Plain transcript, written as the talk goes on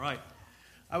Right.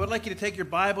 I would like you to take your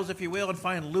Bibles, if you will, and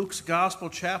find Luke's Gospel,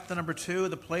 chapter number 2,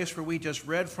 the place where we just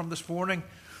read from this morning.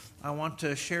 I want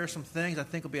to share some things I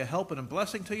think will be a help and a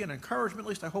blessing to you, and encouragement, at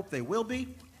least I hope they will be.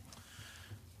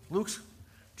 Luke's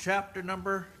chapter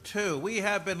number 2. We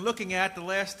have been looking at the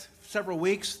last several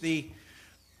weeks the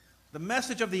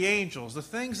message of the angels, the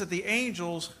things that the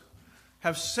angels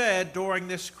have said during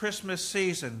this Christmas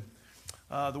season.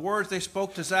 The words they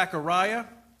spoke to Zechariah,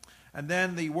 and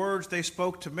then the words they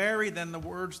spoke to Mary, then the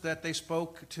words that they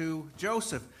spoke to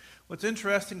Joseph. What's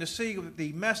interesting to see,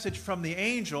 the message from the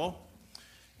angel,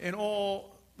 in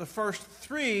all the first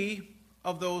three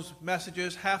of those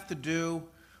messages have to do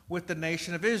with the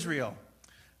nation of Israel.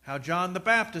 How John the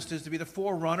Baptist is to be the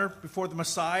forerunner before the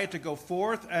Messiah, to go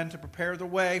forth and to prepare the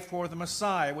way for the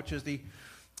Messiah, which is the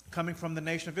coming from the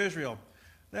nation of Israel.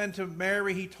 Then to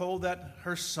Mary he told that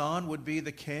her son would be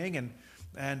the king,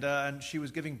 and she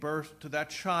was giving birth to that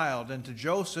child. And to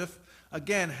Joseph,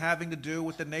 again, having to do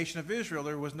with the nation of Israel.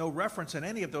 There was no reference in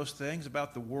any of those things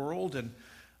about the world and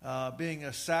being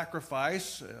a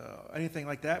sacrifice, anything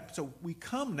like that. So we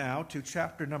come now to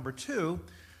chapter number 2,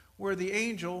 where the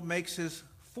angel makes his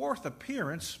fourth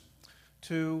appearance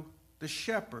to the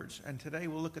shepherds. And today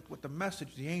we'll look at what the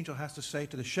message the angel has to say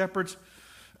to the shepherds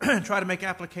and try to make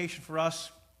application for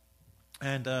us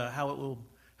and how it will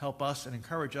help us and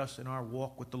encourage us in our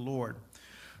walk with the Lord.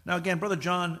 Now again, Brother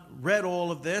John read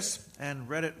all of this and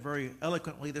read it very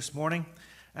eloquently this morning.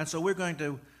 And so we're going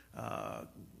to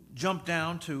jump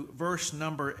down to verse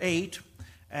number 8.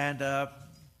 And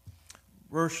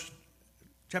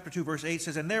chapter 2, verse 8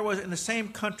 says, "And there was in the same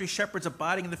country shepherds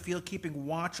abiding in the field, keeping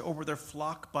watch over their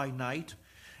flock by night.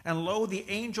 And lo, the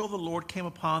angel of the Lord came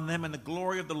upon them, and the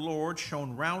glory of the Lord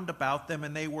shone round about them,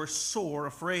 and they were sore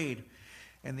afraid.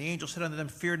 And the angel said unto them,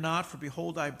 Fear not, for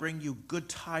behold, I bring you good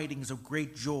tidings of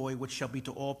great joy, which shall be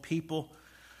to all people.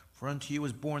 For unto you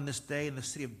is born this day in the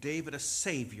city of David a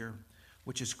Savior,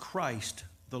 which is Christ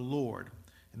the Lord.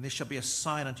 And this shall be a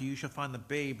sign unto you. You shall find the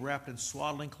babe wrapped in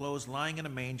swaddling clothes, lying in a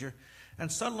manger.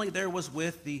 And suddenly there was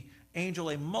with the angel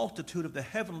a multitude of the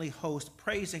heavenly host,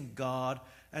 praising God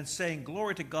and saying,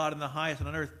 Glory to God in the highest, and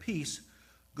on earth peace,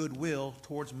 goodwill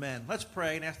towards men." Let's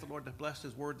pray and ask the Lord to bless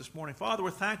his word this morning. Father, we're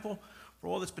thankful for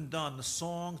all that's been done, the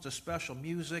songs, the special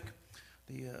music,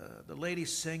 the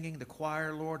ladies singing, the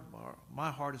choir, Lord. My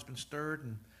heart has been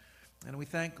stirred, and we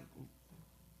thank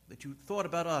that you thought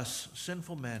about us,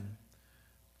 sinful men.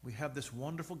 We have this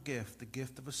wonderful gift, the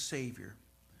gift of a Savior,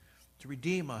 to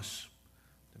redeem us,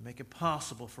 to make it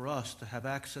possible for us to have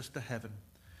access to heaven.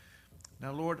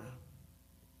 Now, Lord,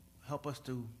 help us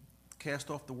to cast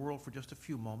off the world for just a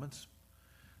few moments,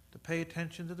 to pay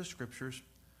attention to the Scriptures,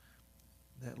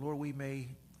 that, Lord, we may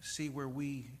see where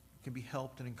we can be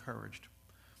helped and encouraged,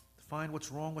 to find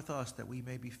what's wrong with us, that we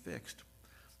may be fixed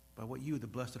by what you, the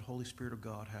blessed Holy Spirit of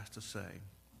God, has to say.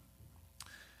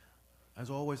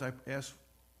 As always, I ask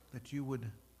that you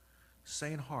would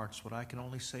say in hearts what I can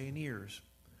only say in ears,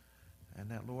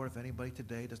 and that, Lord, if anybody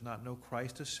today does not know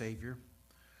Christ as Savior,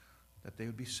 that they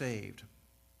would be saved,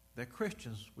 that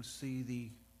Christians would see the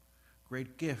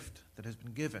great gift that has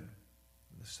been given,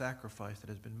 and the sacrifice that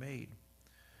has been made,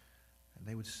 and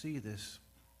they would see this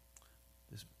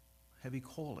heavy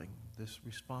calling, this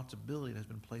responsibility that has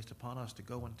been placed upon us to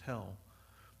go and tell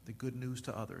the good news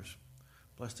to others.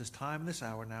 Bless this time and this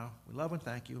hour now. We love and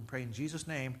thank you and pray in Jesus'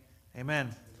 name. Amen.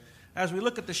 Amen. As we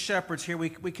look at the shepherds here, we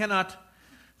cannot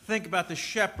think about the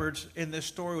shepherds in this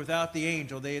story without the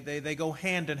angel. They go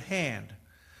hand in hand.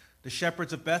 The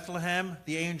shepherds of Bethlehem,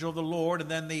 the angel of the Lord, and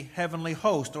then the heavenly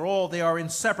host. They are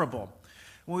inseparable.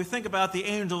 When we think about the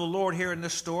angel of the Lord here in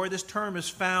this story, this term is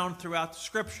found throughout the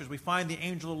Scriptures. We find the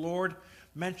angel of the Lord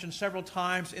mentioned several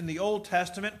times in the Old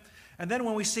Testament, and then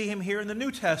when we see him here in the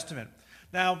New Testament.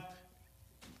 Now,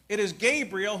 it is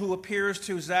Gabriel who appears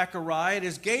to Zechariah. It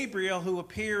is Gabriel who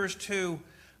appears to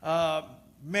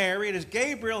Mary. It is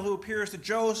Gabriel who appears to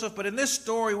Joseph. But in this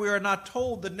story, we are not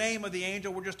told the name of the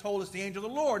angel. We're just told it's the angel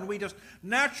of the Lord. And we just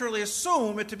naturally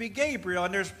assume it to be Gabriel.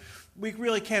 And we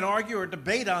really can't argue or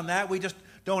debate on that. We just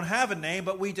don't have a name.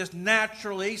 But we just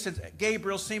naturally, since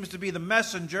Gabriel seems to be the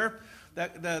messenger,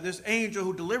 this angel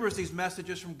who delivers these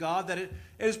messages from God, that it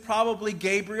is probably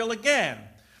Gabriel again.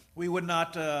 We would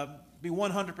not be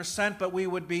 100%, but we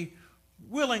would be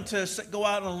willing to go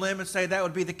out on a limb and say that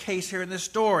would be the case here in this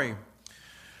story.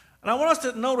 And I want us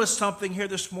to notice something here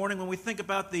this morning when we think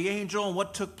about the angel and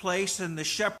what took place and the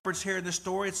shepherds here in this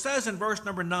story. It says in verse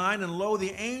number 9, "And lo,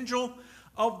 the angel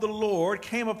of the Lord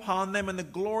came upon them, and the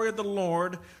glory of the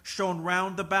Lord shone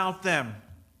round about them."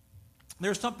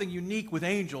 There's something unique with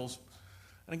angels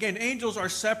And again, angels are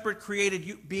separate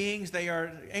created beings.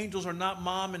 Angels are not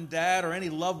mom and dad or any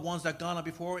loved ones that gone on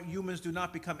before. Humans do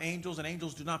not become angels, and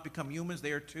angels do not become humans.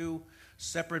 They are two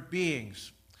separate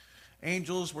beings.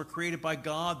 Angels were created by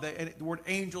God. The word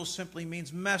angel simply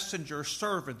means messenger,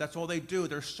 servant. That's all they do.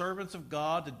 They're servants of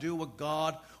God to do what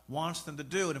God wants them to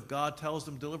do. And if God tells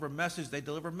them to deliver a message, they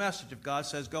deliver a message. If God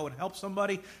says go and help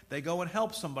somebody, they go and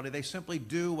help somebody. They simply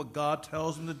do what God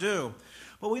tells them to do.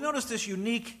 But we notice this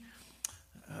unique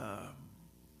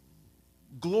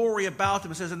glory about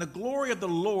them. It says, and the glory of the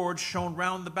Lord shone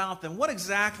round about them. What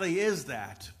exactly is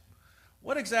that?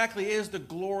 What exactly is the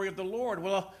glory of the Lord?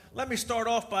 Well, let me start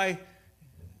off by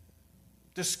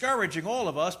discouraging all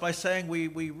of us by saying we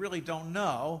really don't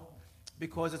know,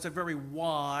 because it's a very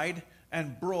wide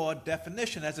and broad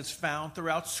definition as it's found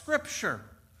throughout Scripture.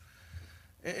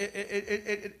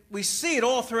 We see it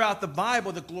all throughout the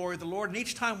Bible, the glory of the Lord, and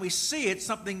each time we see it,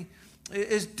 something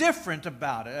is different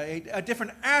about it. A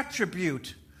different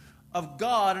attribute of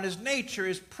God and His nature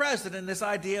is present in this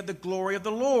idea of the glory of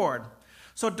the Lord.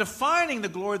 So defining the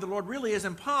glory of the Lord really is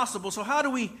impossible. So how do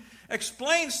we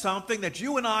explain something that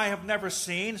you and I have never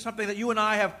seen, something that you and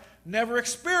I have never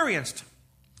experienced?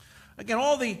 Again,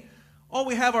 all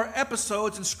we have are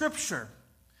episodes in Scripture.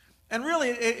 And really,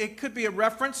 it could be a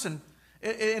reference, and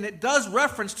it does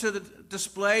reference to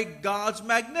display God's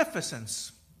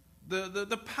magnificence,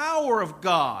 the power of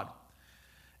God.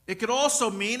 It could also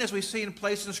mean, as we see in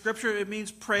places in Scripture, it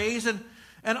means praise and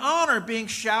honor being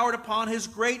showered upon His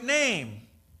great name.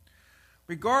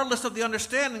 Regardless of the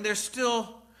understanding, this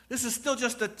is still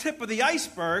just the tip of the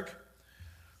iceberg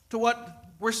to what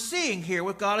we're seeing here,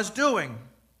 what God is doing.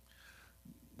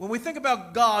 When we think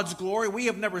about God's glory, we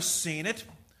have never seen it.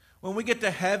 When we get to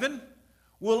heaven,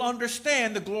 we'll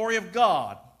understand the glory of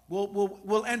God.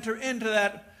 We'll enter into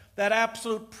that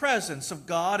absolute presence of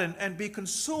God and be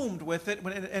consumed with it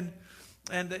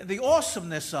and the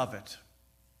awesomeness of it.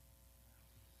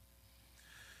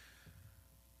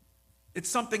 It's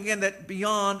something, again, that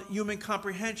beyond human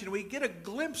comprehension. We get a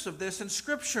glimpse of this in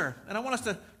Scripture. And I want us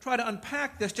to try to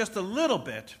unpack this just a little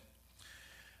bit.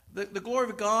 The glory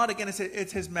of God, again,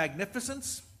 it's His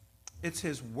magnificence. It's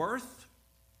His worth.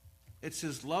 It's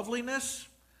His loveliness.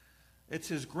 It's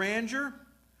His grandeur.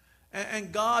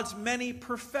 And God's many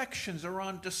perfections are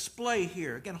on display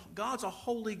here. Again, God's a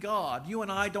holy God. You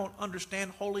and I don't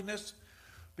understand holiness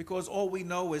because all we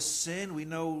know is sin. We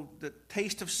know the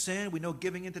taste of sin. We know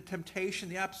giving into temptation.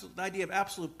 The idea of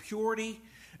absolute purity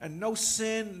and no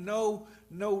sin, no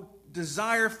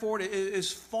desire for it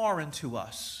is foreign to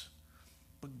us.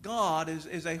 But God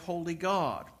is a holy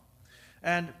God.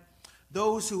 And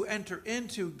those who enter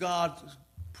into God's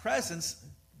presence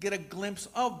get a glimpse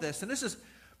of this. And this is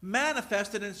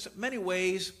manifested in many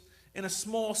ways in a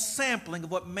small sampling of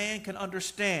what man can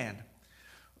understand.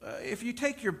 If you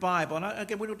take your Bible, and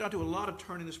again, we don't do a lot of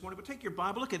turning this morning, but take your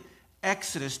Bible, look at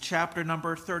Exodus chapter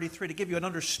number 33 to give you an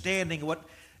understanding of what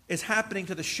is happening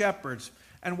to the shepherds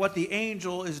and what the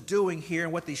angel is doing here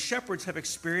and what the shepherds have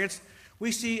experienced.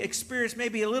 We see experienced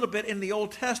maybe a little bit in the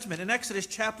Old Testament. In Exodus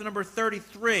chapter number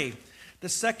 33, the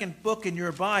second book in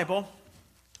your Bible,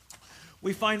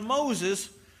 we find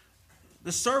Moses,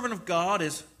 the servant of God,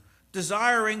 is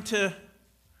desiring to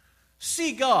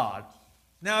see God.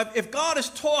 Now, if God is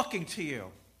talking to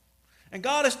you, and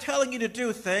God is telling you to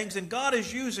do things, and God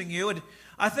is using you, and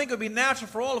I think it would be natural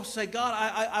for all of us to say, God,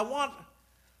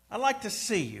 I'd like to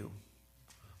see you.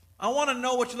 I want to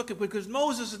know what you're looking for, because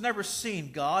Moses has never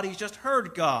seen God. He's just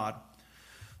heard God.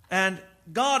 And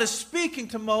God is speaking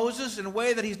to Moses in a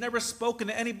way that He's never spoken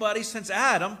to anybody since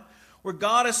Adam, where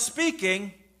God is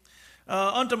speaking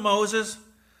unto Moses.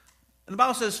 And the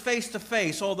Bible says face to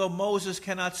face, although Moses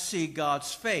cannot see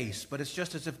God's face. But it's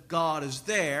just as if God is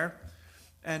there,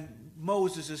 and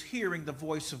Moses is hearing the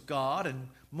voice of God, and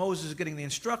Moses is getting the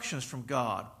instructions from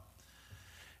God.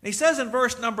 And he says in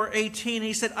verse number 18,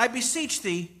 he said, I beseech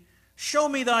thee, show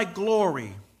me thy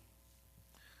glory.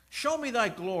 Show me thy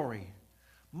glory.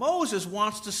 Moses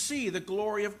wants to see the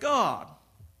glory of God.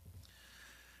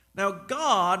 Now,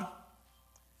 God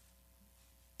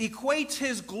equates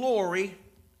His glory.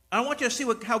 I want you to see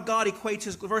how God equates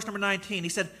His, verse number 19. He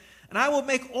said, and I will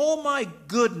make all my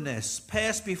goodness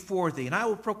pass before thee, and I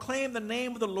will proclaim the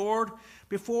name of the Lord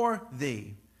before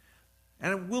thee.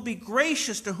 And will be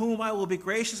gracious to whom I will be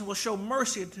gracious, and will show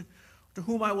mercy to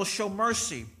whom I will show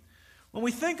mercy. When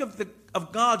we think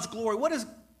of God's glory, what does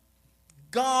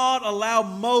God allow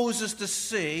Moses to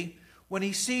see when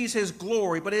he sees His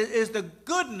glory? But it is the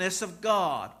goodness of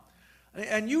God.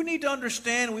 And you need to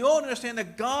understand, we all understand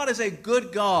that God is a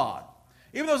good God.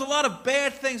 Even though there's a lot of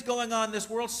bad things going on in this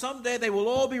world, someday they will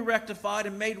all be rectified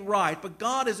and made right. But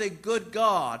God is a good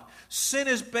God. Sin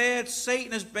is bad,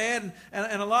 Satan is bad,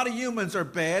 and a lot of humans are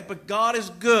bad, but God is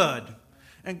good.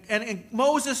 And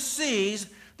Moses sees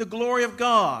the glory of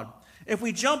God. If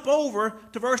we jump over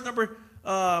to verse number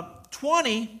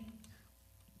 20,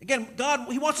 again, God,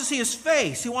 he wants to see his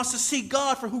face. He wants to see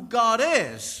God for who God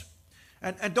is.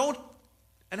 And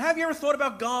have you ever thought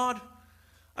about God?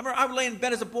 I remember I would lay in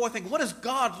bed as a boy thinking, what does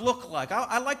God look like?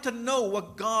 I like to know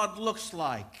what God looks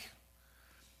like.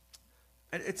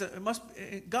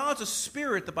 God's a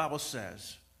spirit, the Bible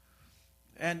says.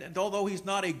 And although he's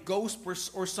not a ghost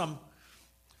or some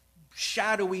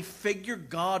shadowy figure,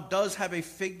 God does have a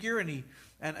figure and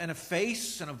a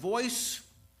face and a voice.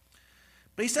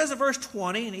 But he says in verse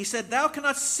 20, and he said, thou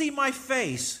cannot see my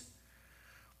face,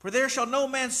 for there shall no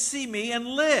man see me and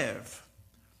live.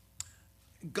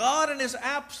 God in his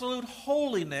absolute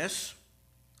holiness,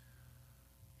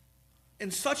 in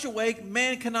such a way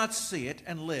man cannot see it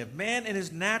and live. Man in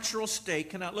his natural state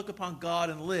cannot look upon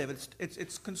God and live.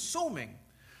 It's consuming.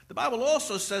 The Bible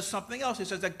also says something else. It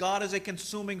says that God is a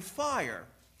consuming fire.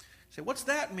 You say, what's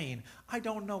that mean? I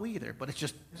don't know either, but it's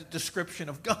just a description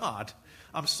of God.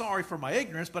 I'm sorry for my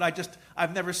ignorance, but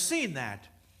I've never seen that.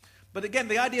 But again,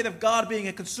 the idea of God being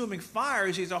a consuming fire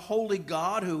is he's a holy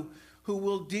God who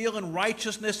will deal in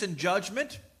righteousness and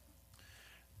judgment.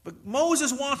 But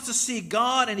Moses wants to see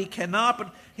God, and he cannot.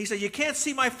 But he said, you can't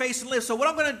see my face and live. So what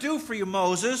I'm going to do for you,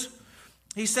 Moses,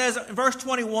 he says in verse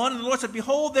 21, and the Lord said,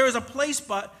 behold, there is a place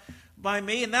by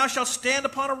me, and thou shalt stand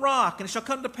upon a rock. And it shall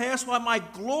come to pass while my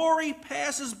glory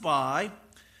passes by,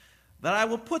 that I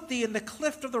will put thee in the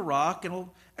cleft of the rock,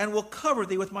 and will cover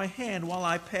thee with my hand while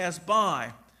I pass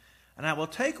by. And I will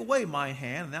take away my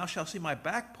hand, and thou shalt see my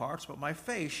back parts, but my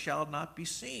face shall not be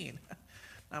seen.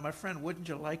 Now, my friend, wouldn't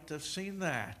you like to have seen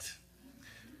that?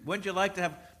 Wouldn't you like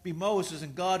to be Moses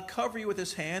and God cover you with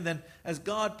his hand, and as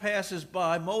God passes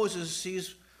by, Moses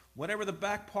sees whatever the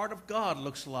back part of God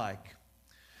looks like.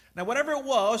 Now, whatever it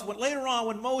was, later on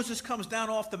when Moses comes down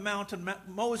off the mountain,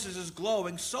 Moses is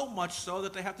glowing so much so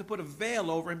that they have to put a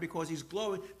veil over him because he's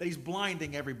glowing, that he's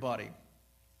blinding everybody.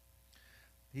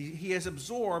 He has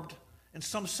absorbed, in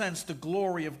some sense, the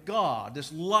glory of God.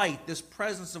 This light, this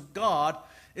presence of God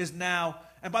is now,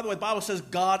 and by the way, the Bible says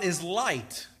God is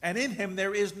light, and in him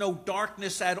there is no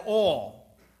darkness at all.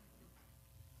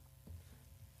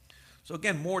 So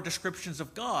again, more descriptions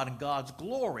of God and God's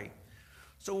glory.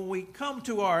 So when we come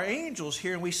to our angels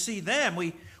here and we see them,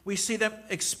 we see them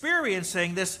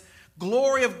experiencing this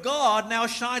glory of God now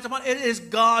shines upon. It is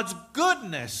God's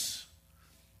goodness,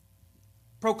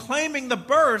 proclaiming the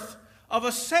birth of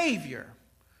a Savior.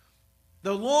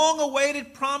 The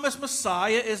long-awaited promised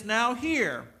Messiah is now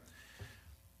here.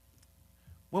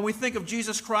 When we think of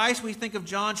Jesus Christ, we think of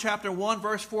John chapter 1,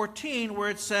 verse 14, where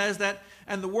it says that,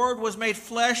 and the Word was made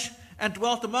flesh and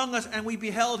dwelt among us, and we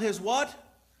beheld his what?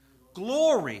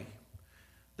 Glory.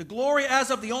 The glory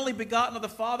as of the only begotten of the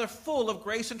Father, full of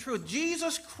grace and truth.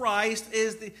 Jesus Christ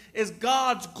is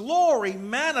God's glory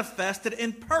manifested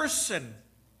in person.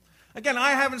 Again,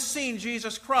 I haven't seen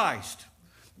Jesus Christ.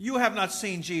 You have not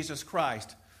seen Jesus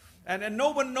Christ. And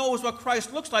no one knows what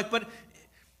Christ looks like, but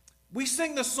we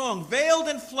sing the song, veiled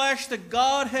in flesh, the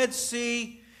Godhead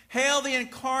see, hail the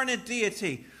incarnate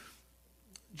deity.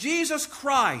 Jesus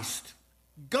Christ,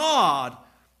 God,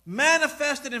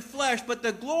 manifested in flesh, but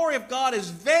the glory of God is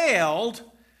veiled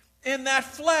in that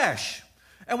flesh.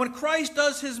 And when Christ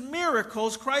does his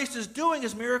miracles, Christ is doing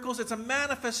his miracles, it's a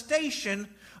manifestation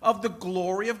of the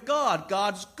glory of God.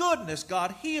 God's goodness,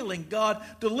 God healing, God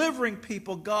delivering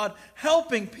people, God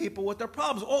helping people with their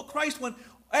problems. Christ went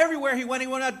everywhere he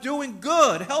went out doing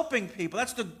good, helping people.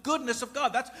 That's the goodness of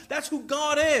God. That's who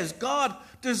God is. God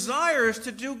desires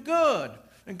to do good,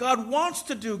 and God wants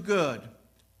to do good.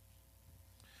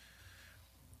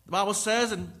 The Bible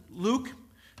says in Luke,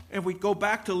 if we go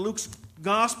back to Luke's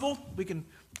gospel, we can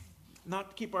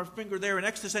not keep our finger there in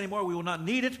Exodus anymore. We will not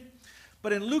need it.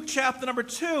 But in Luke chapter number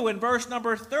 2, in verse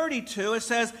number 32, it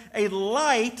says, a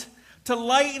light to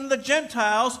lighten the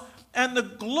Gentiles and the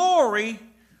glory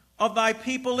of thy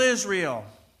people Israel.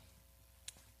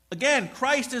 Again,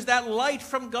 Christ is that light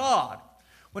from God.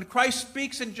 When Christ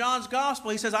speaks in John's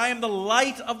gospel, he says, I am the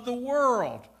light of the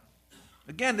world.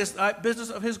 Again, this business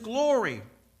of his glory.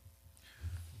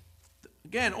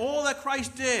 Again, all that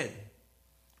Christ did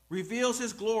reveals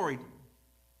his glory.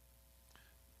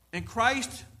 In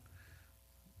Christ,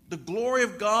 the glory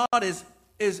of God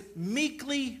is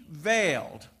meekly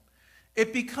veiled.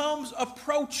 It becomes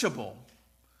approachable.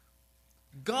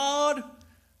 God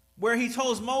where he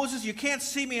tells Moses, you can't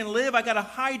see me and live. I got to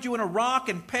hide you in a rock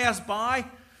and pass by.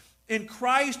 In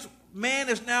Christ, man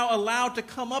is now allowed to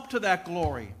come up to that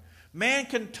glory. Man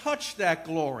can touch that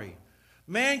glory.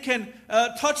 Man can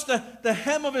touch the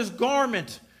hem of his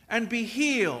garment and be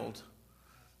healed.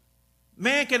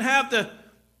 Man can have the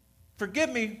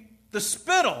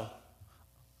spittle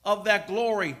of that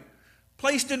glory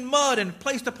placed in mud and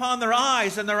placed upon their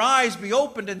eyes, and their eyes be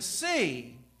opened and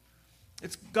see.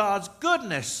 It's God's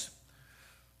goodness.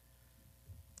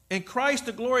 In Christ,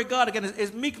 the glory of God, again,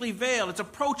 is meekly veiled. It's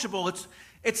approachable.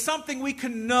 It's something we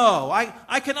can know.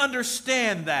 I can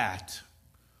understand that.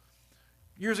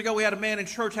 Years ago, we had a man in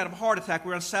church had a heart attack. We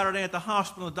were on Saturday at the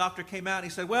hospital. The doctor came out and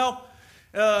he said,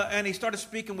 and he started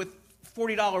speaking with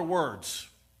 $40 words.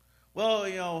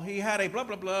 Well, he had a blah,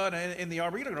 blah, blah in the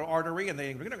artery.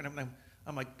 And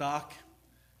I'm like, Doc,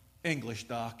 English.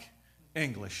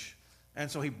 And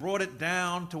so he brought it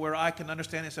down to where I can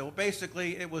understand. He said, well,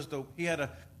 basically, he had a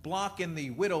block in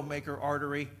the widowmaker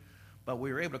artery, but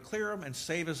we were able to clear him and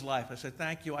save his life. I said,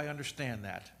 thank you, I understand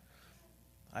that.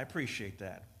 I appreciate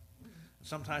that.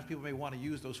 Sometimes people may want to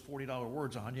use those $40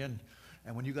 words on you,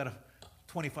 and when you got a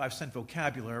 25-cent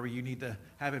vocabulary, you need to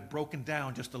have it broken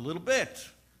down just a little bit.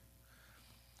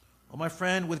 Well, my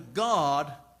friend, with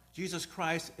God, Jesus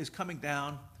Christ is coming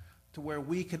down to where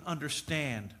we can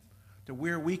understand, to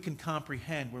where we can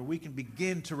comprehend, where we can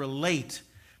begin to relate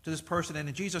to this person. And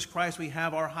in Jesus Christ, we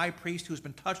have our high priest who's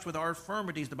been touched with our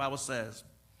infirmities, the Bible says.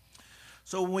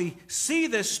 So when we see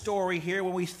this story here,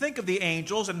 when we think of the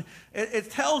angels, and it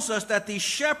tells us that these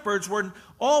shepherds were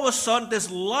all of a sudden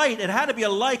this light. It had to be a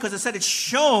light because it said it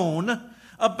shone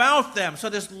about them. So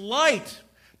this light,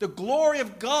 the glory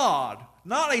of God,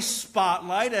 not a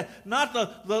spotlight, not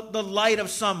the light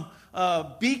of some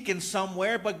beacon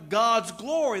somewhere, but God's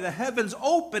glory. The heavens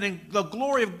open and the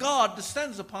glory of God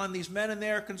descends upon these men, and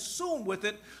they are consumed with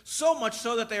it, so much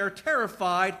so that they are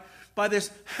terrified by this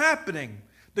happening.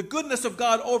 The goodness of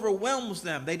God overwhelms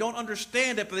them. They don't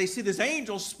understand it, but they see this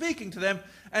angel speaking to them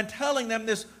and telling them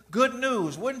this good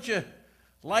news. Wouldn't you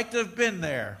like to have been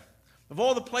there? Of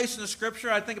all the places in the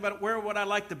Scripture, I think about where would I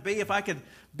like to be? If I could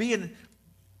be in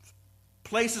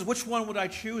places, which one would I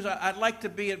choose? I'd like to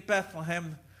be at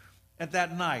Bethlehem at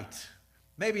that night.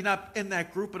 Maybe not in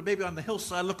that group, but maybe on the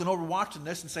hillside looking over, watching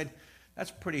this and saying,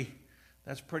 that's pretty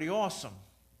awesome.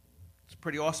 It's a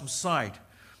pretty awesome sight.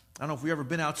 I don't know if we've ever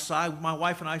been outside. My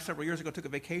wife and I, several years ago, took a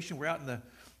vacation. We're out in the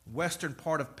western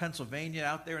part of Pennsylvania,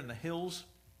 out there in the hills.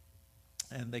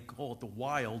 And they call it the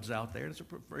wilds out there. It's a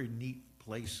very neat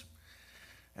place.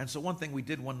 And so one thing we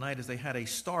did one night is they had a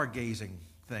stargazing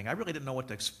thing. I really didn't know what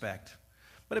to expect.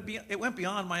 But it went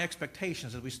beyond my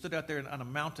expectations as we stood out there on a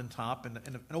mountaintop in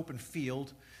an open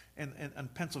field in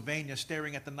Pennsylvania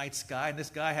staring at the night sky. And this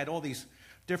guy had all these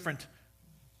different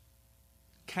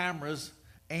cameras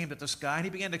aimed at the sky, and he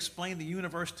began to explain the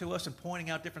universe to us and pointing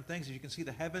out different things. As you can see,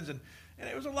 the heavens, and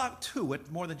there was a lot to it,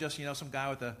 more than just some guy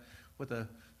with a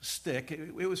stick.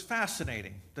 It was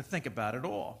fascinating to think about it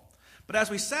all. But as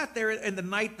we sat there in the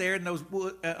night there in those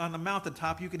on the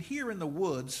mountaintop, you can hear in the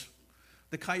woods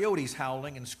the coyotes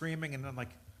howling and screaming, and I'm like,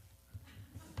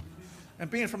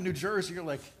 and being from New Jersey, you're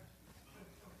like,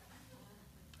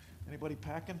 anybody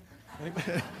packing?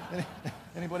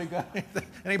 Anybody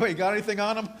got anything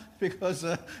on them? Because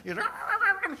and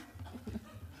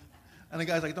the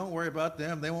guy's like, don't worry about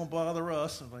them. They won't bother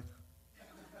us. I'm like,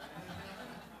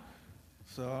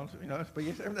 so but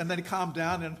and then he calmed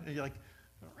down, and you're like,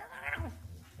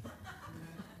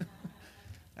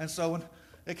 and so when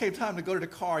it came time to go to the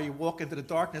car, you walk into the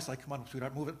darkness, like, come on,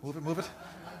 sweetheart, move it.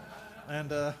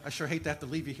 And I sure hate to have to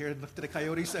leave you here and look to the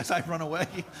coyotes as I run away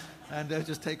and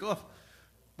just take off.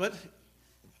 But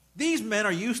these men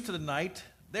are used to the night.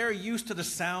 They're used to the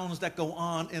sounds that go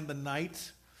on in the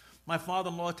night. My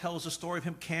father-in-law tells a story of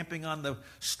him camping on the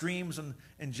streams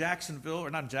in Jacksonville,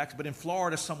 or not in Jacksonville, but in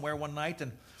Florida somewhere one night.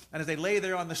 And as they lay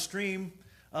there on the stream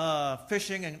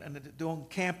fishing and doing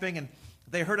camping, and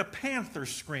they heard a panther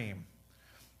scream.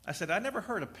 I said, I never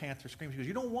heard a panther scream. He goes,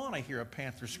 you don't want to hear a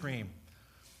panther scream.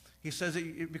 He says,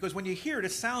 because when you hear it,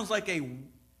 it sounds like a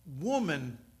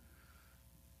woman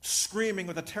screaming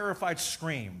with a terrified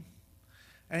scream.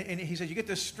 And he says, you get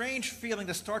this strange feeling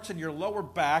that starts in your lower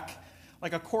back,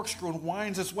 like a corkscrew, and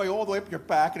winds its way all the way up your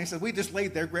back. And he said, we just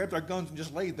laid there, grabbed our guns, and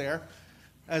just laid there.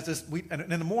 And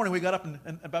in the morning, we got up,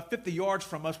 and about 50 yards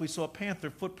from us, we saw panther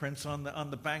footprints on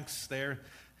the banks there.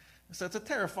 So it's a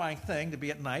terrifying thing to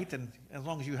be at night, and as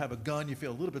long as you have a gun, you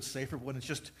feel a little bit safer. But when it's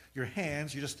just your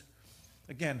hands,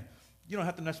 again, you don't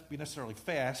have to be necessarily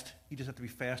fast. You just have to be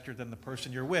faster than the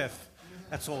person you're with.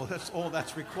 That's all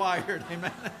that's required.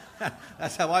 Amen.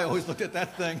 That's how I always looked at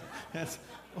that thing.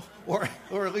 Or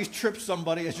at least trip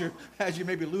somebody as you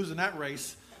may be losing that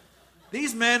race.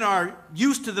 These men are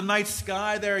used to the night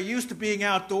sky. They're used to being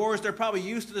outdoors. They're probably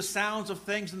used to the sounds of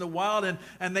things in the wild,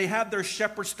 and they have their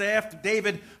shepherd staff.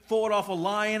 David fought off a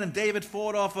lion, and David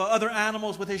fought off other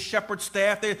animals with his shepherd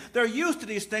staff. They're used to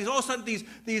these things. All of a sudden,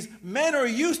 these men are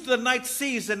used to the night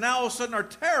season, now all of a sudden are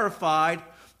terrified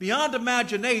beyond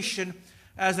imagination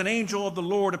as an angel of the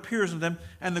Lord appears to them,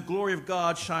 and the glory of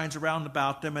God shines around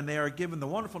about them, and they are given the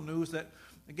wonderful news that,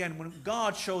 again, when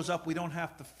God shows up, we don't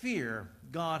have to fear.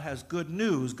 God has good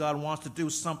news. God wants to do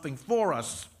something for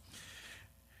us.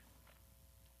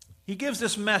 He gives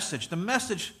this message, the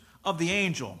message of the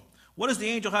angel. What does the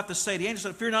angel have to say? The angel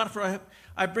said, "Fear not, for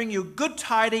I bring you good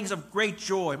tidings of great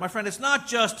joy." My friend, it's not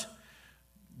just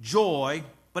joy,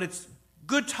 but it's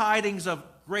good tidings of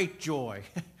great joy.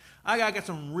 I got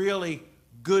some really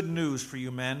good news for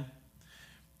you, men.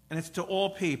 And it's to all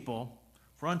people.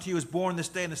 "For unto you is born this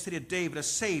day in the city of David a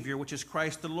Savior, which is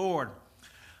Christ the Lord."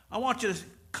 I want you to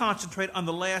concentrate on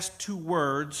the last two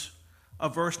words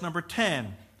of verse number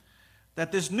 10.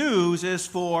 That this news is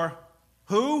for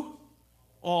who?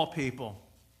 All people.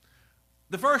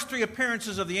 The first three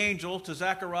appearances of the angel to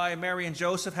Zechariah, Mary, and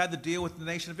Joseph had to deal with the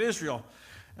nation of Israel.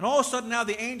 And all of a sudden now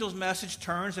the angel's message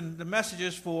turns, and the message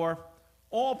is for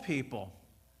all people.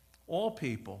 All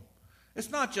people. It's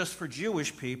not just for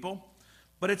Jewish people,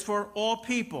 but it's for all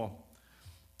people.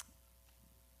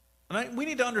 And we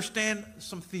need to understand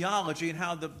some theology and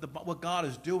how what God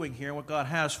is doing here, what God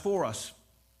has for us.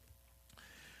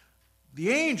 The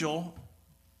angel,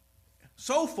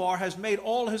 so far, has made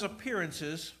all his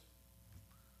appearances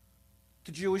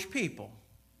to Jewish people.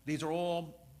 These are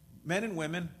all men and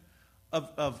women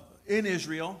in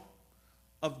Israel,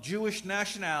 of Jewish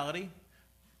nationality,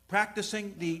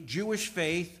 practicing the Jewish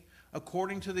faith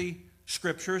according to the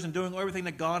Scriptures and doing everything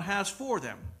that God has for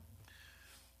them.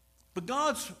 But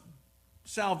God's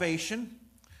salvation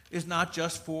is not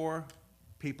just for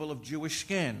people of Jewish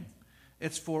skin.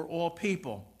 It's for all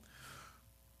people.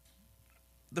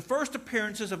 The first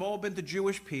appearances have all been to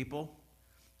Jewish people.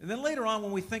 And then later on,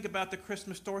 when we think about the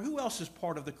Christmas story, who else is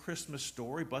part of the Christmas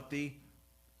story but the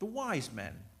wise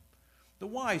men? The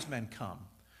wise men come.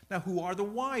 Now, who are the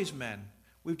wise men?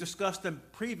 We've discussed them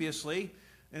previously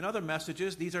in other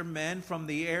messages. These are men from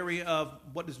the area of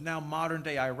what is now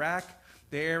modern-day Iraq,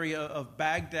 the area of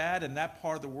Baghdad and that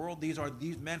part of the world. These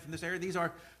men from this area. These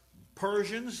are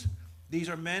Persians. These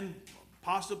are men,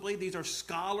 possibly, these are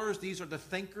scholars. These are the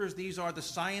thinkers. These are the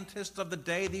scientists of the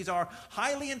day. These are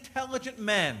highly intelligent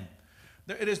men.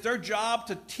 It is their job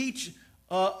to teach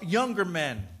younger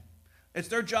men. It's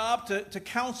their job to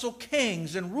counsel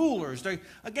kings and rulers. They're,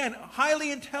 again,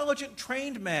 highly intelligent,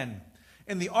 trained men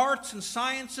in the arts and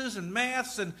sciences and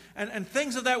maths and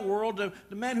things of that world,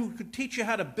 the men who could teach you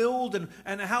how to build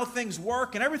and how things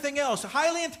work and everything else,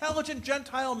 highly intelligent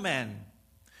Gentile men.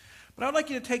 But I'd like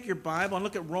you to take your Bible and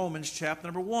look at Romans chapter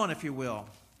number 1, if you will.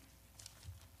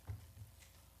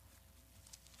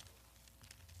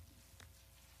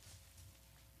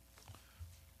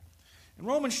 In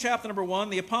Romans chapter number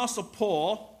 1, the Apostle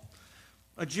Paul,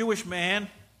 a Jewish man,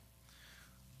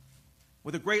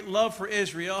 with a great love for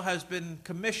Israel, has been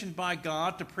commissioned by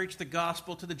God to preach the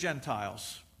gospel to the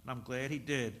Gentiles. And I'm glad he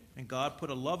did. And God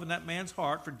put a love in that man's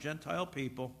heart for Gentile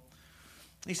people.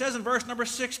 He says in verse number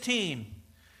 16,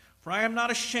 "For I am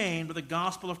not ashamed of the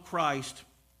gospel of Christ,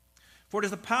 for it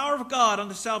is the power of God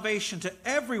unto salvation to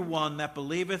everyone that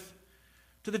believeth,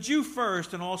 to the Jew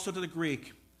first and also to the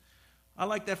Greek." I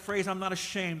like that phrase, "I'm not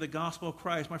ashamed of the gospel of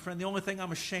Christ." My friend, the only thing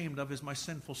I'm ashamed of is my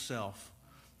sinful self.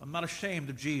 I'm not ashamed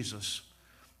of Jesus.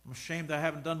 I'm ashamed that I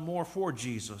haven't done more for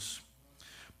Jesus.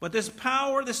 But this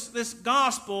power, this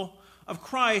gospel of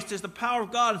Christ is the power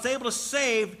of God. It's able to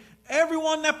save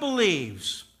everyone that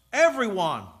believes.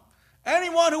 Everyone.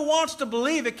 Anyone who wants to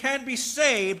believe it can be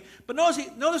saved. But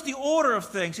notice the order of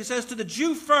things. He says to the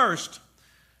Jew first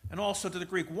and also to the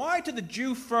Greek. Why to the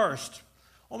Jew first?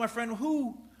 Oh, my friend,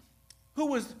 who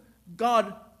was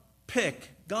God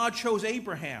pick? God chose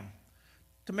Abraham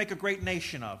to make a great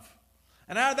nation of.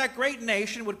 And out of that great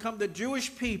nation would come the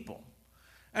Jewish people.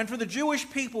 And for the Jewish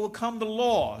people would come the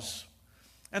laws.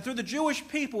 And through the Jewish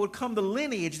people would come the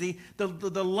lineage,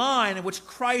 the line in which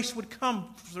Christ would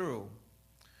come through.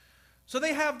 So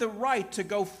they have the right to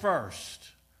go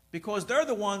first because they're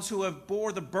the ones who have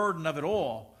bore the burden of it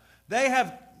all. They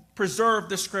have preserved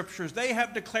the Scriptures. They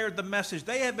have declared the message.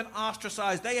 They have been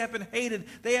ostracized. They have been hated.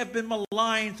 They have been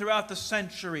maligned throughout the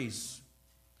centuries.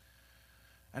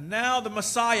 And now the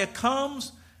Messiah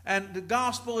comes, And the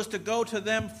gospel is to go to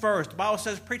them first. The Bible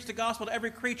says, preach the gospel to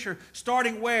every creature,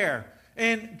 starting where?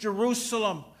 In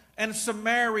Jerusalem and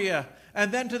Samaria,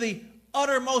 and then to the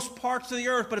uttermost parts of the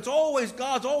earth. But it's always,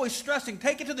 God's always stressing,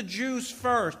 take it to the Jews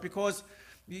first, because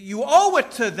you owe it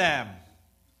to them.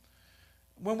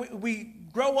 When we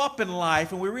grow up in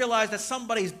life and we realize that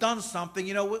somebody's done something,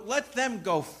 let them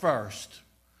go first.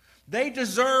 They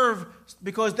deserve,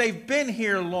 because they've been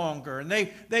here longer and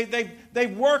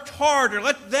they've worked harder.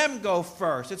 Let them go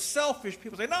first. It's selfish.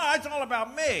 People say, no, it's all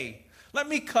about me. Let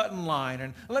me cut in line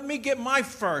and let me get my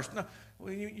first. No,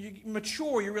 when you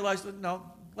mature, you realize that, no,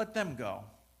 let them go.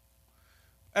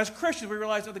 As Christians, we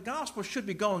realize that the gospel should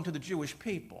be going to the Jewish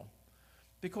people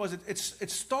because it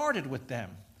started with them.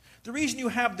 The reason you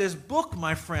have this book,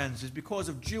 my friends, is because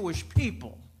of Jewish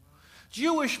people.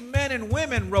 Jewish men and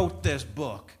women wrote this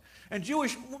book. And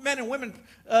Jewish men and women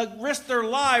risked their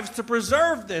lives to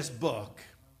preserve this book.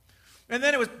 And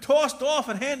then it was tossed off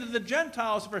and handed to the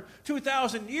Gentiles. For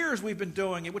 2,000 years we've been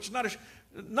doing it, which is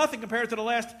nothing compared to the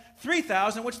last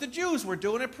 3,000, which the Jews were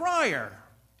doing it prior.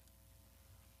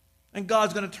 And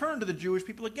God's going to turn to the Jewish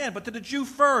people again, but to the Jew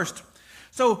first.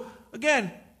 So,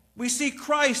 again, we see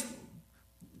Christ,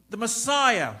 the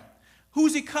Messiah.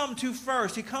 Who's he come to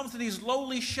first? He comes to these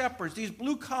lowly shepherds, these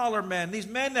blue-collar men, these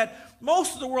men that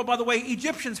most of the world, by the way,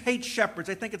 Egyptians hate shepherds.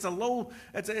 They think it's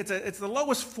the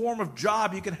lowest form of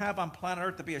job you can have on planet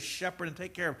Earth, to be a shepherd and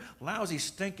take care of lousy,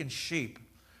 stinking sheep.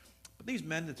 But these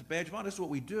men, it's a badge of honor. This is what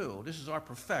we do. This is our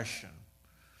profession.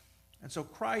 And so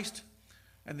Christ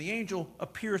and the angel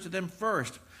appears to them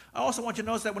first. I also want you to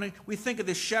notice that when we think of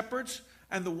the shepherds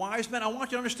and the wise men, I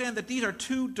want you to understand that these are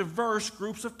two diverse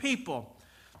groups of people.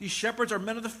 These shepherds are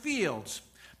men of the fields.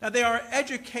 Now, they are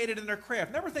educated in their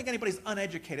craft. Never think anybody's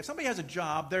uneducated. If somebody has a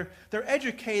job, they're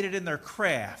educated in their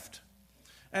craft.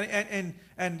 And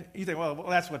you think, well,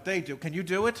 that's what they do. Can you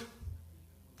do it?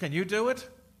 Can you do it?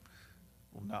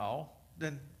 Well, no.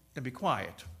 Then be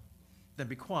quiet. Then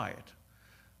be quiet.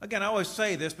 Again, I always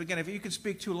say this, but again, if you can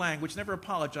speak two languages, never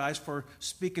apologize for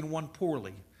speaking one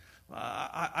poorly.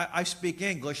 I speak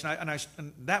English,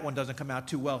 and that one doesn't come out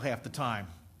too well half the time.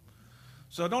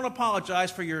 So don't apologize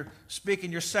for your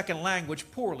speaking your second language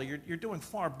poorly. You're doing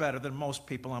far better than most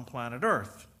people on planet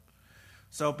Earth.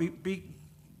 So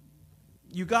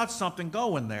you got something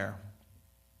going there.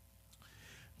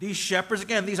 These shepherds,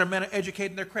 again, these are men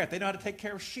educated in their craft. They know how to take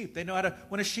care of sheep. They know how to,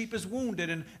 when a sheep is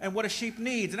wounded and what a sheep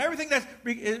needs. And everything that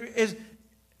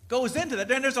goes into that.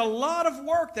 Then there's a lot of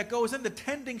work that goes into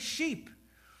tending sheep.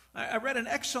 I read an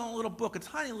excellent little book, a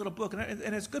tiny little book,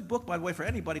 and it's a good book, by the way, for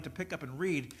anybody to pick up and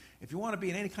read. If you want to be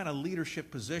in any kind of leadership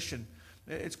position,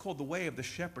 it's called The Way of the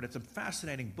Shepherd. It's a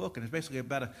fascinating book, and it's basically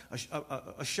about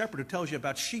a shepherd who tells you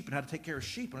about sheep and how to take care of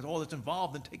sheep, and all that's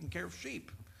involved in taking care of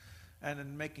sheep and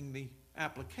in making the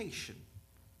application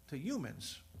to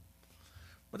humans.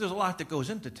 But there's a lot that goes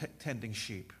into tending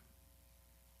sheep.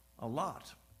 A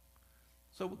lot.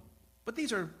 But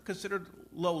these are considered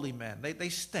lowly men. They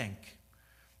stink.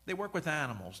 They work with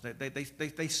animals.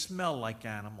 They smell like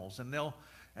animals, and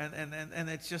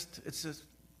it's just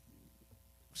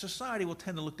society will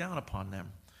tend to look down upon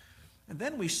them. And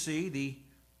then we see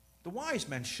the wise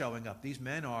men showing up. These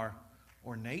men are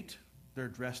ornate. They're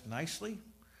dressed nicely.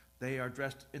 They are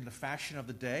dressed in the fashion of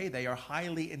the day. They are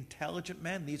highly intelligent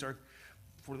men. These are,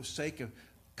 for the sake of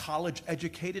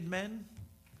college-educated men,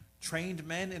 trained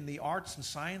men in the arts and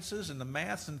sciences and the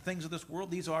maths and things of this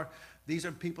world. These are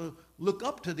people who look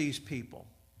up to these people.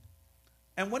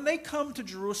 And when they come to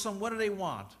Jerusalem, what do they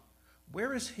want?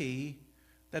 Where is he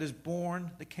that is born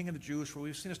the King of the Jews? For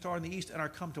we've seen a star in the east and are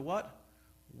come to what?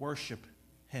 Worship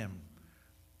him.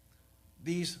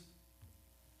 These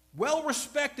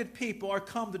well-respected people are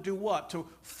come to do what? To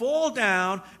fall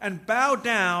down and bow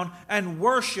down and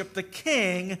worship the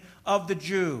King of the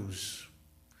Jews.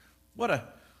 What a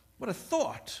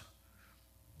thought.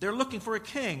 They're looking for a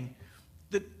king.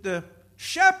 The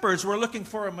shepherds were looking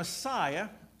for a Messiah.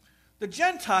 The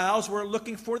Gentiles were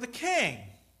looking for the king.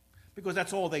 Because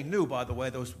that's all they knew, by the way,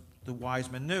 the wise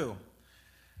men knew.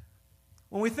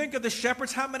 When we think of the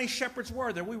shepherds, how many shepherds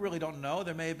were there? We really don't know.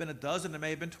 There may have been a dozen, there may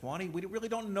have been 20. We really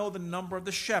don't know the number of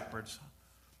the shepherds.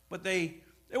 But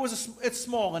it's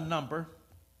small in number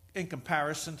in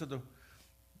comparison to the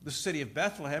city of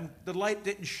Bethlehem. The light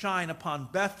didn't shine upon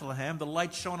Bethlehem. The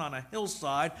light shone on a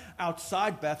hillside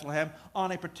outside Bethlehem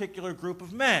on a particular group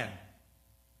of men.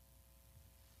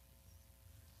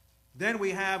 Then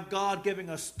we have God giving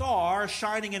a star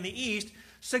shining in the east,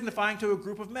 signifying to a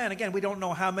group of men. Again, we don't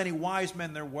know how many wise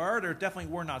men there were. There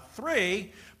definitely were not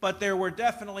 3, but there were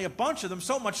definitely a bunch of them,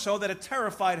 so much so that it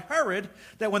terrified Herod,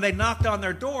 that when they knocked on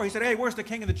their door, he said, hey, where's the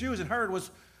King of the Jews? And Herod was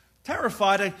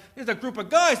terrified. There's a group of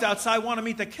guys outside want to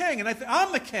meet the king, and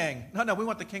I'm the king. No, we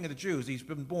want the king of the Jews. He's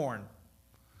been born.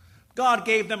 God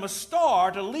gave them a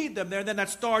star to lead them there, and then that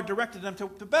star directed them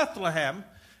to Bethlehem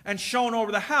and shone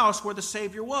over the house where the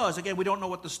Savior was. Again, we don't know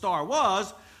what the star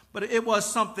was, but it was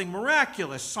something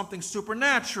miraculous, something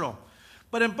supernatural.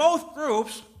 But in both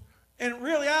groups, in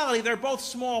reality, they're both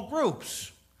small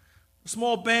groups. A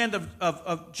small band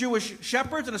of Jewish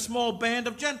shepherds and a small band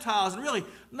of Gentiles. And really,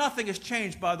 nothing has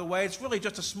changed, by the way. It's really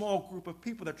just a small group of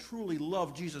people that truly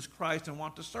love Jesus Christ and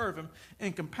want to serve him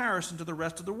in comparison to the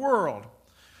rest of the world.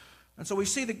 And so we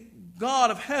see the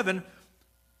God of heaven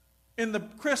in the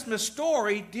Christmas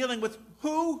story dealing with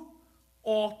who?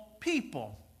 All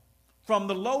people. From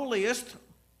the lowliest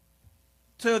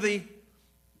to the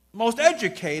most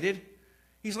educated.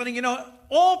 He's letting you know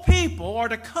all people are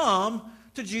to come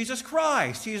to Jesus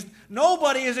Christ.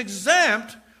 Nobody is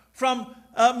exempt from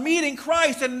meeting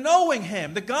Christ and knowing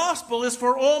him. The gospel is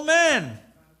for all men.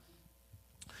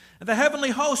 And the heavenly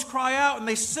hosts cry out and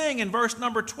they sing in verse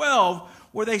number 12,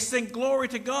 where they sing glory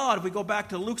to God. If we go back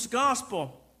to Luke's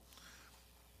gospel,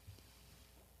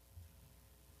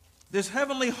 this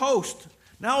heavenly host,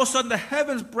 now all of a sudden the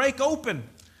heavens break open.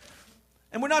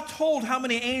 And we're not told how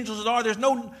many angels there are. There's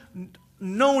no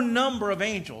known number of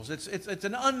angels. It's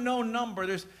an unknown number.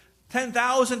 There's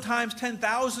 10,000 times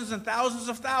 10,000s and thousands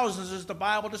of thousands is the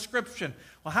Bible description.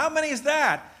 Well, how many is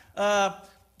that?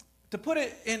 To put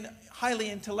it in highly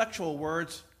intellectual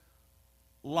words,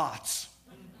 lots.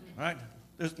 Right?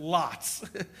 There's lots.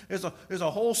 There's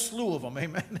a whole slew of them.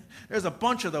 Amen. There's a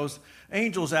bunch of those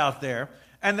angels out there.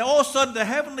 And all of a sudden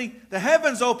the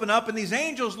heavens open up and these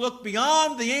angels look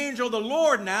beyond the angel of the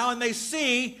Lord now, and they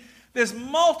see this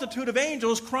multitude of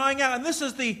angels crying out. And this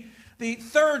is the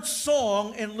third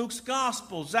song in Luke's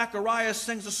gospel. Zacharias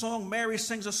sings a song, Mary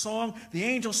sings a song, the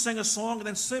angels sing a song, and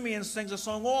then Simeon sings a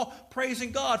song, all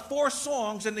praising God. 4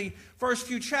 songs in the first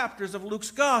few chapters of Luke's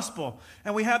gospel.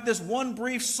 And we have this one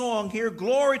brief song here,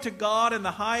 glory to God in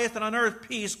the highest, and on earth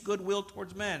peace, goodwill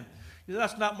towards men.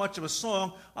 That's not much of a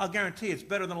song. I'll guarantee it's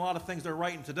better than a lot of things they're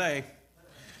writing today.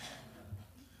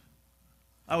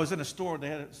 I was in a store, they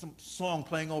had some song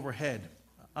playing overhead.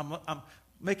 I'm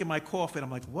making my coffee, and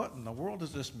I'm like, what in the world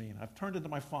does this mean? I've turned into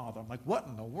my father. I'm like, what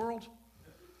in the world?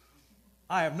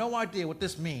 I have no idea what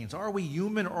this means. Are we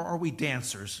human or are we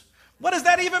dancers? What does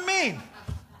that even mean?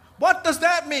 What does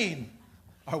that mean?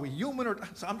 Are we human or...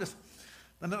 So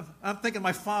I'm thinking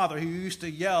my father, who used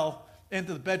to yell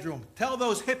into the bedroom, tell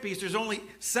those hippies there's only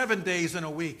 7 days in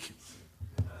a week.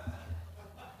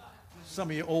 Some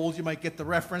of you old, you might get the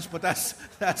reference, but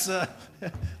that's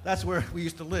where we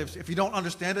used to live. If you don't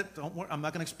understand it, don't worry. I'm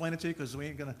not going to explain it to you because we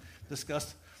ain't going to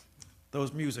discuss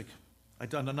those music. I've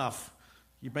done enough.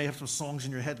 You may have some songs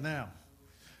in your head now.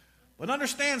 But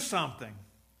understand something.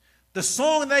 The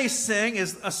song they sing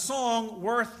is a song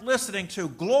worth listening to.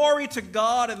 Glory to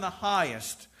God in the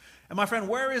highest. And my friend,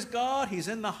 where is God? He's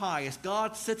in the highest.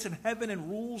 God sits in heaven and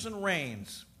rules and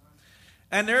reigns.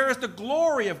 And there is the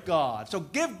glory of God. So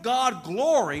give God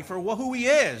glory for who he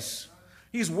is.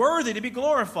 He's worthy to be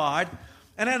glorified.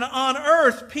 And then on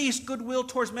earth, peace, goodwill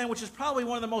towards men, which is probably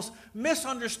one of the most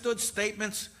misunderstood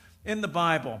statements in the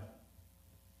Bible.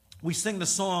 We sing the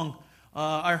song,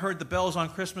 I Heard the Bells on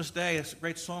Christmas Day. It's a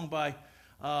great song by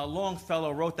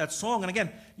Longfellow, wrote that song. And again,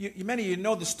 many of you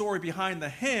know the story behind the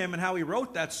hymn and how he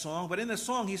wrote that song. But in the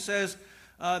song he says,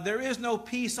 there is no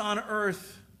peace on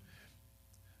earth,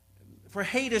 for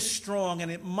hate is strong,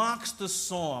 and it mocks the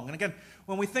song. And again,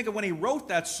 when we think of when he wrote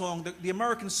that song, the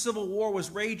American Civil War was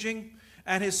raging,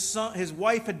 and his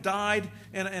wife had died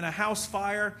in a house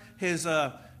fire. His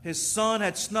son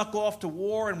had snuck off to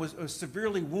war and was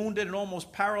severely wounded and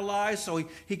almost paralyzed. So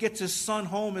he gets his son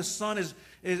home. His son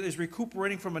is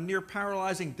recuperating from a near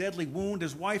paralyzing deadly wound.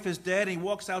 His wife is dead, and he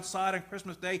walks outside on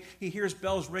Christmas Day. He hears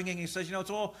bells ringing. He says,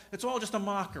 it's all just a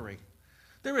mockery.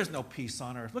 There is no peace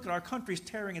on earth. Look at our country's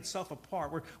tearing itself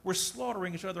apart. We're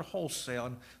slaughtering each other wholesale,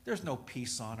 and there's no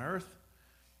peace on earth.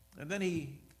 And then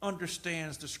he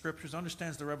understands the scriptures,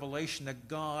 understands the revelation that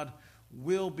God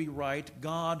will be right,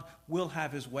 God will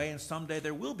have his way, and someday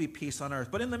there will be peace on earth.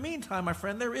 But in the meantime, my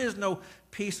friend, there is no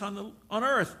peace on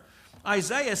earth.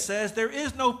 Isaiah says, there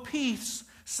is no peace,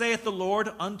 saith the Lord,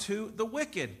 unto the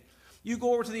wicked. You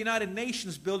go over to the United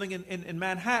Nations building in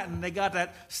Manhattan, they got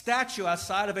that statue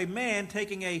outside of a man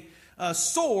taking a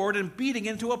sword and beating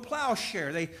into a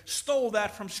plowshare. They stole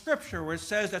that from Scripture, where it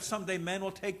says that someday men will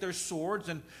take their swords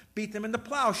and beat them into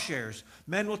plowshares.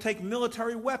 Men will take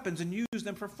military weapons and use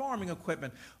them for farming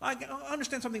equipment. I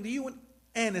understand something. The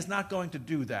UN is not going to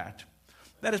do that.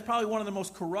 That is probably one of the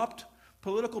most corrupt,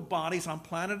 political bodies on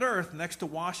planet Earth next to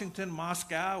Washington,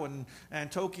 Moscow,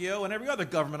 and Tokyo, and every other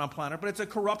government on planet Earth, but it's a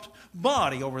corrupt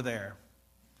body over there.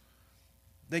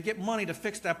 They get money to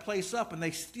fix that place up, and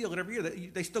they steal it every year.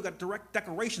 They still got direct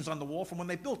decorations on the wall from when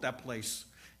they built that place,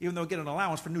 even though they get an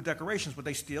allowance for new decorations, but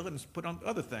they steal it and put on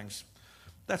other things.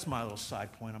 That's my little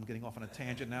side point. I'm getting off on a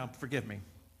tangent now. Forgive me.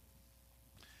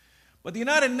 But the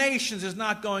United Nations is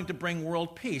not going to bring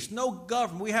world peace. No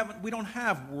government. We don't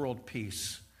have world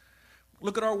peace.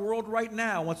 Look at our world right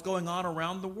now, what's going on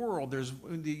around the world. There's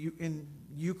in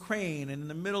Ukraine and in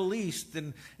the Middle East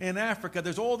and in Africa,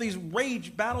 there's all these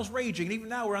battles raging. And even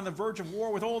now we're on the verge of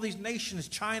war with all these nations,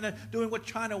 China doing what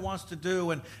China wants to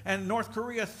do, and North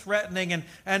Korea threatening,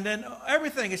 and then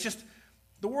everything. It's just,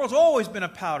 the world's always been a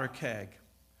powder keg.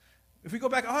 If we go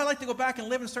back, I'd like to go back and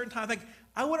live in a certain time. I think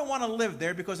I wouldn't want to live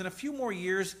there because in a few more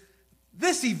years,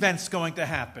 this event's going to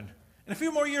happen. In a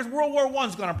few more years, World War I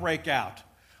is going to break out.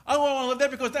 I don't want to live there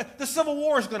because the Civil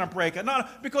War is going to break out.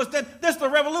 Not because then the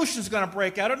Revolution is going to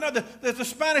break out. Or no, the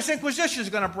Spanish Inquisition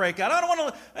is going to break out. I don't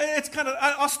want to. It's kind of.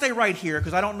 I'll stay right here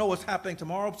because I don't know what's happening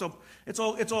tomorrow. So it's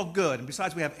all good. And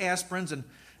besides, we have aspirins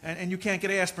and you can't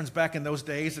get aspirins back in those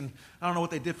days. And I don't know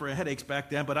what they did for headaches back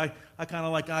then, but I kind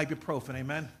of like ibuprofen.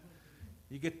 Amen.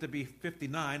 You get to be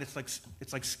 59, it's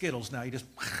like Skittles now. You just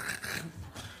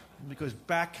because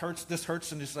back hurts, this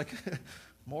hurts, and it's like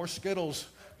more Skittles.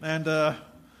 And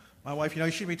my wife, you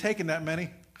shouldn't be taking that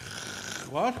many.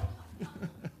 What?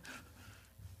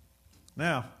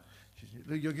 Now,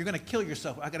 you're going to kill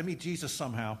yourself. I got to meet Jesus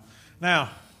somehow.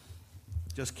 Now,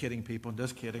 just kidding, people.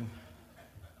 Just kidding.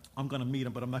 I'm going to meet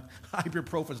him, but I'm not.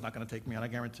 Ibuprofen's not going to take me out. I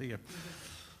guarantee you.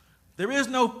 There is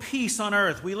no peace on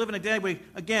earth. We live in a day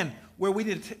where we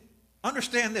need to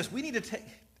understand this. We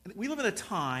live in a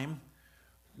time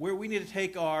where we need to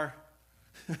take our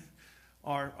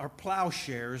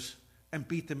plowshares and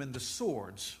beat them into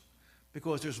swords,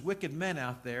 because there's wicked men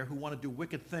out there who want to do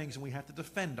wicked things, and we have to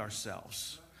defend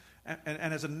ourselves.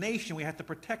 And as a nation, we have to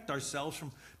protect ourselves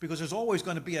because there's always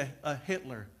going to be a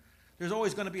Hitler. There's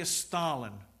always going to be a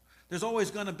Stalin. There's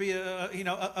always going to be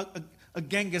a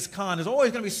Genghis Khan. There's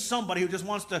always going to be somebody who just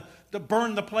wants to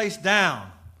burn the place down.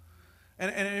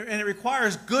 And it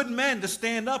requires good men to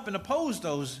stand up and oppose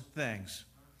those things.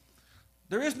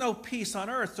 There is no peace on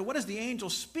earth. So what is the angel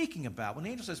speaking about? When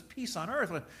the angel says peace on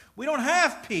earth, we don't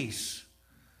have peace.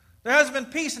 There hasn't been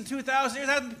peace in 2,000 years.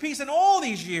 There hasn't been peace in all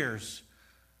these years.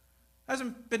 There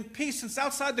hasn't been peace since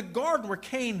outside the garden where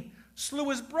Cain slew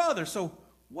his brother. So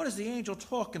what is the angel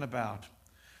talking about?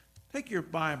 Take your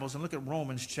Bibles and look at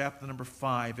Romans chapter number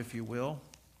 5, if you will.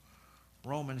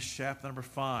 Romans chapter number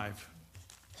 5.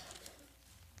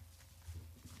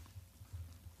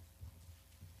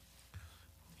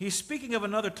 He's speaking of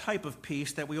another type of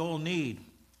peace that we all need.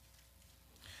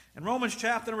 In Romans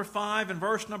chapter number 5 and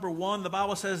verse number 1, the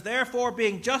Bible says, "Therefore,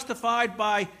 being justified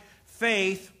by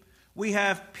faith, we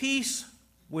have peace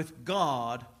with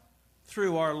God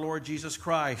through our Lord Jesus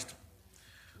Christ."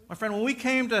 My friend, when we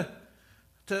came to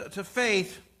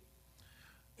faith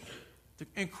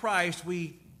in Christ,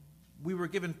 we were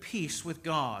given peace with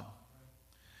God.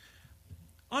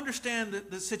 Understand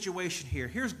the situation here.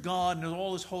 Here's God in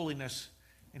all his holiness,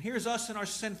 and here's us in our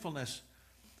sinfulness.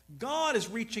 God is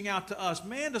reaching out to us.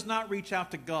 Man does not reach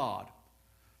out to God.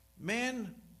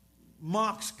 Man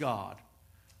mocks God.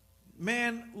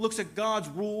 Man looks at God's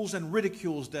rules and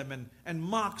ridicules them and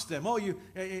mocks them. Oh,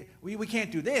 we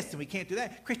can't do this and we can't do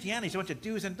that. Christianity is a bunch of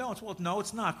do's and don'ts. Well, no,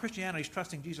 it's not. Christianity is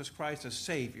trusting Jesus Christ as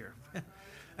Savior.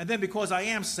 And then because I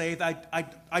am saved,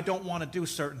 I don't want to do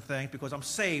certain things because I'm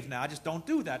saved now. I just don't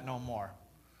do that no more.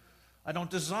 I don't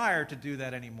desire to do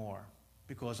that anymore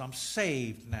because I'm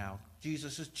saved now.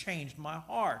 Jesus has changed my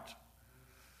heart.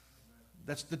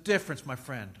 That's the difference, my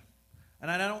friend. And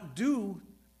I don't do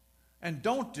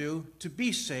to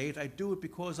be saved. I do it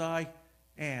because I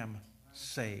am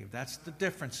saved. That's the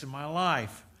difference in my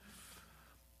life.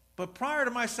 But prior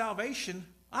to my salvation,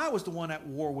 I was the one at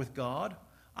war with God.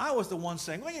 I was the one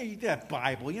saying, well, you that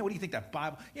Bible. What do you think that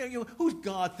Bible? Who's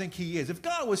God think he is? If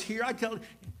God was here, I'd tell you.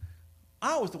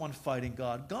 I was the one fighting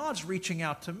God. God's reaching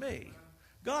out to me.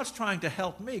 God's trying to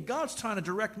help me. God's trying to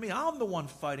direct me. I'm the one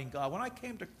fighting God. When I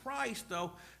came to Christ,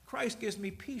 though, Christ gives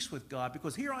me peace with God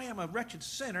because here I am, a wretched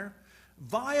sinner,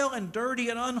 vile and dirty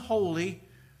and unholy.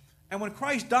 And when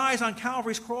Christ dies on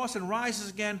Calvary's cross and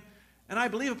rises again, and I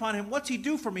believe upon him, what's he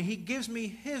do for me? He gives me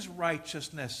his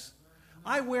righteousness.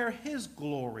 I wear his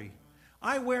glory.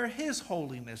 I wear his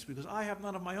holiness because I have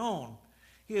none of my own.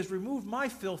 He has removed my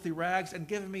filthy rags and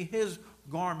given me his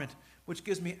garment, which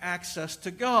gives me access to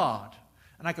God.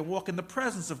 And I can walk in the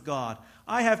presence of God.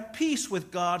 I have peace with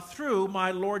God through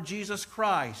my Lord Jesus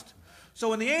Christ. So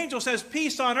when the angel says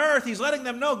peace on earth, he's letting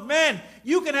them know, men,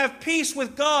 you can have peace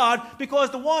with God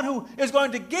because the one who is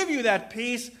going to give you that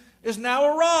peace is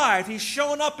now arrived. He's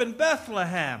shown up in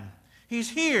Bethlehem. He's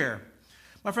here.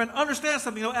 My friend, understand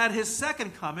something. At his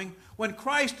second coming, when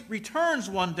Christ returns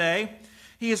one day,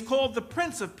 he is called the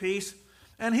Prince of Peace,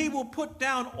 and he will put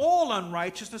down all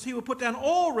unrighteousness. He will put down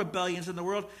all rebellions in the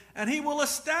world, and he will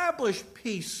establish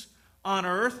peace on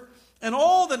earth, and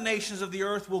all the nations of the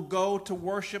earth will go to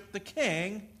worship the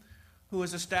King who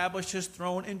has established his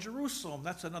throne in Jerusalem.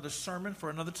 That's another sermon for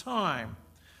another time.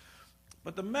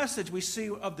 But the message we see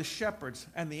of the shepherds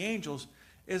and the angels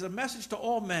is a message to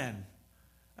all men.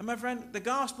 And my friend, the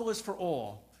gospel is for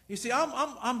all. You see,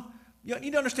 you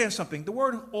need to understand something. The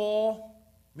word all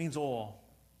means all.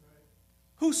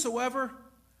 Whosoever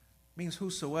means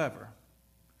whosoever.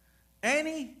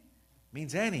 Any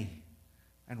means any.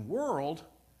 And world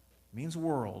means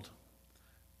world.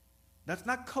 That's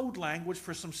not code language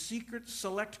for some secret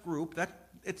select group.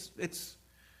 It's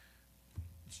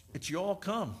you all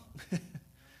come.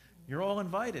 You're all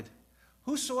invited.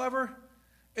 Whosoever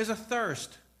is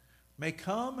athirst may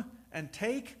come and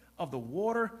take of the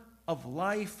water of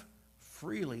life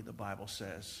freely, the Bible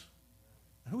says.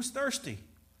 And who's thirsty?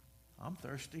 I'm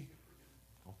thirsty.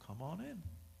 Well, come on in.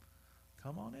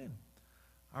 Come on in.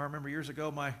 I remember years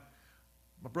ago, my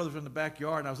brothers were in the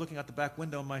backyard, and I was looking out the back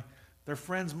window, and their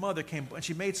friend's mother came, and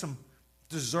she made some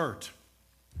dessert.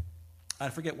 I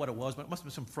forget what it was, but it must have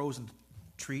been some frozen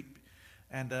treat.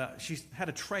 And she had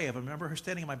a tray of them. I remember her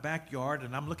standing in my backyard,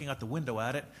 and I'm looking out the window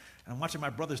at it, and I'm watching my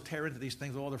brothers tear into these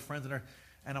things with all their friends in there.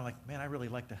 And I'm like, man, I really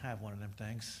like to have one of them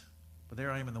things. But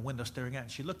there I am in the window staring at it,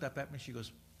 and she looked up at me, and she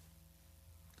goes,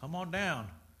 come on down.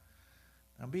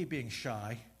 Now, me being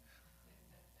shy,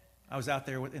 I was out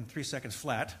there in 3 seconds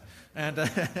flat, and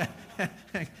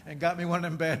and got me one of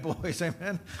them bad boys,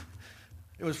 amen.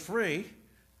 It was free,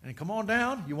 and come on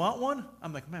down. You want one?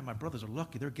 I'm like, man, my brothers are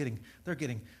lucky. They're getting.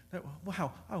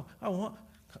 Wow, I want.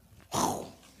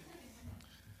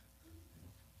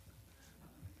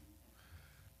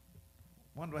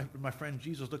 One day, my friend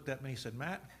Jesus looked at me and he said,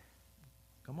 Matt,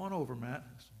 come on over, Matt.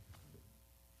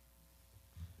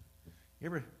 You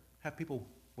ever have people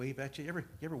wave at you? You ever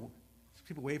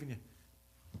people waving you?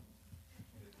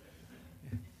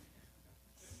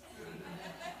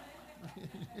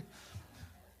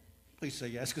 Please say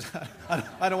yes, because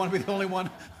I don't want to be the only one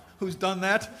who's done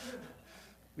that.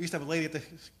 We used to have a lady at the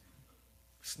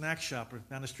snack shop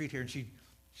down the street here, and she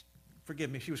forgive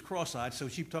me, she was cross-eyed, so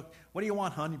she'd talk, what do you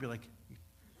want, hon? You'd be like,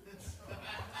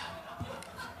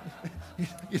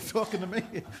 you're talking to me?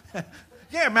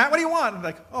 Yeah, Matt, what do you want? I'm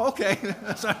like, oh, okay.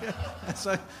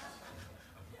 Sorry.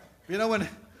 You know,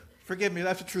 forgive me,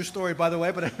 that's a true story, by the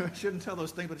way, but I shouldn't tell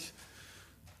those things. But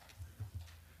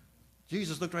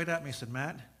Jesus looked right at me and said,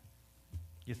 Matt,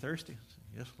 you thirsty? I said,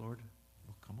 yes, Lord.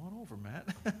 Well, come on over, Matt.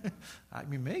 I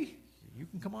mean, me? You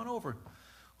can come on over.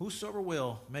 Whosoever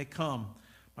will may come.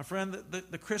 My friend,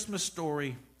 the Christmas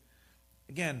story,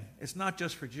 again, it's not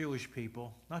just for Jewish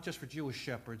people, not just for Jewish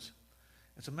shepherds.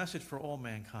 It's a message for all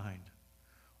mankind.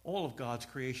 All of God's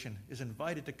creation is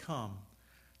invited to come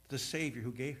to the Savior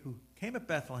who came at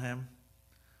Bethlehem,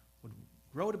 would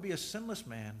grow to be a sinless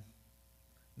man,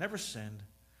 never sinned,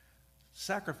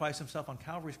 sacrifice himself on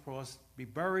Calvary's cross, be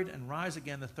buried and rise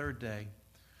again the third day,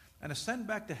 and ascend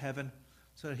back to heaven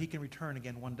so that he can return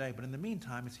again one day. But in the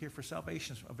meantime, it's here for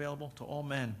salvation, available to all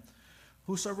men.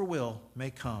 Whosoever will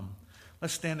may come.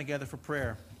 Let's stand together for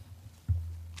prayer.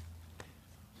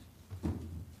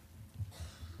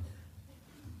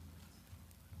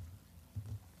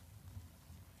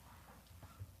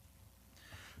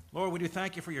 Lord, we do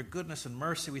thank you for your goodness and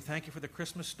mercy. We thank you for the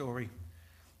Christmas story.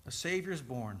 The Savior is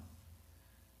born.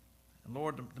 And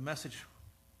Lord, the message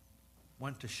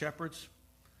went to shepherds.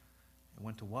 It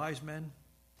went to wise men.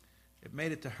 It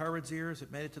made it to Herod's ears.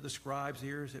 It made it to the scribes'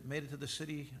 ears. It made it to the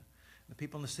city, the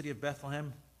people in the city of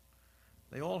Bethlehem.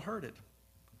 They all heard it.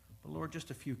 But Lord,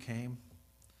 just a few came.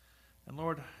 And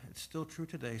Lord, it's still true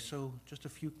today. So just a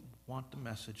few want the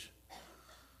message.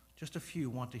 Just a few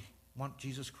want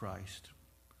Jesus Christ.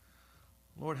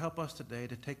 Lord, help us today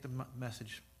to take the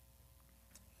message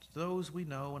to those we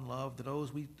know and love, to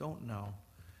those we don't know,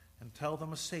 and tell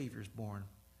them a Savior is born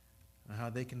and how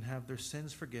they can have their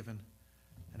sins forgiven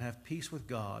and have peace with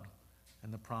God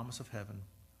and the promise of heaven.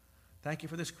 Thank you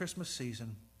for this Christmas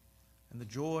season and the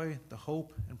joy, the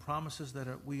hope, and promises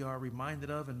that we are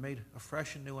reminded of and made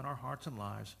afresh and new in our hearts and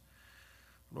lives.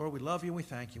 Lord, we love you and we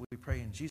thank you. We pray in Jesus'